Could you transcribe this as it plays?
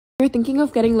You're thinking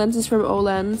of getting lenses from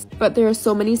OLENS, but there are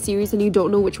so many series and you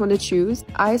don't know which one to choose.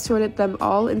 I sorted them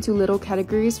all into little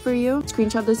categories for you.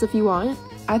 Screenshot this if you want.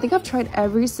 I think I've tried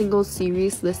every single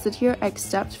series listed here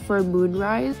except for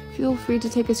Moonrise. Feel free to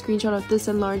take a screenshot of this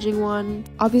enlarging one.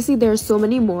 Obviously there are so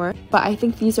many more, but I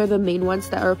think these are the main ones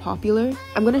that are popular.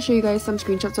 I'm gonna show you guys some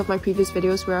screenshots of my previous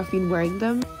videos where I've been wearing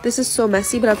them. This is so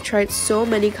messy, but I've tried so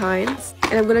many kinds,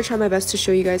 and I'm gonna try my best to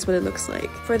show you guys what it looks like.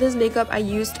 For this makeup, I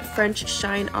used French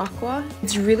Shine Aqua.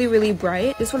 It's really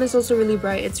bright. This one is also really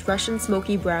bright. It's Russian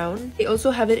Smoky Brown. They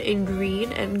also have it in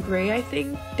green and gray, I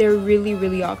think. They're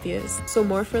really obvious. So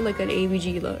more for like an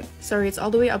AVG look. Sorry, it's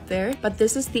all the way up there, but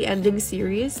this is the ending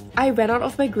series. I ran out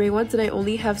of my gray ones and I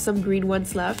only have some green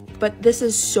ones left, but this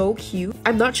is so cute.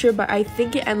 I'm not sure, but I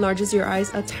think it enlarges your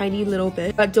eyes a tiny little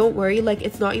bit, but don't worry, like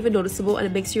it's not even noticeable and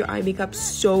it makes your eye makeup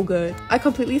so good. I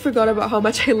completely forgot about how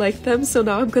much I like them, so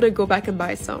now I'm gonna go back and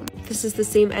buy some. This is the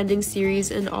same ending series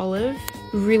in olive.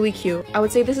 Really cute. I would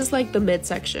say this is like the mid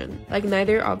section, like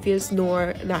neither obvious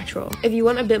nor natural. If you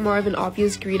want a bit more of an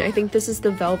obvious green, I think this is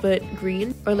the velvet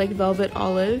green or like velvet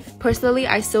olive. Personally,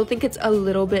 I still think it's a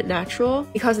little bit natural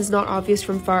because it's not obvious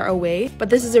from far away, but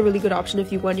this is a really good option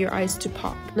if you want your eyes to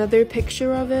pop. Another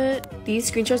picture of it.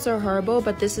 These screenshots are horrible,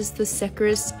 but this is the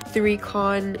Secris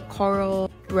 3-Con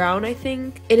Coral Brown, I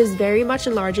think. It is very much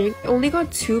enlarging. I only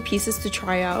got 2 pieces to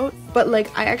try out, but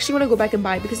like I actually want to go back and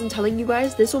buy it because I'm telling you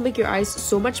guys, this will make your eyes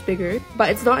so much bigger, but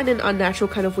it's not in an unnatural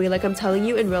kind of way. Like I'm telling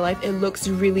you, in real life it looks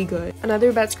really good.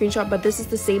 Another bad screenshot, but this is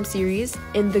the same series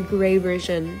in the gray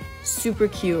version. Super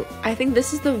cute. I think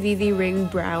this is the VV Ring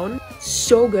Brown.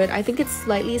 So good. I think it's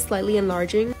slightly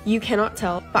enlarging. You cannot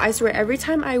tell, but I swear every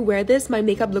time I wear this, my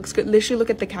makeup looks good. Literally look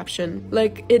at the caption.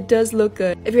 Like it does look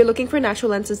good. If you're looking for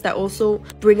natural lenses that also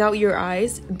bring out your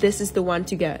eyes, this is the one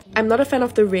to get. I'm not a fan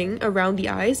of the ring around the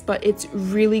eyes, but it's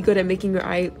really good at making your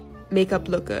eye makeup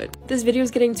look good. This video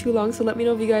is getting too long, so let me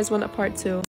know if you guys want a part 2.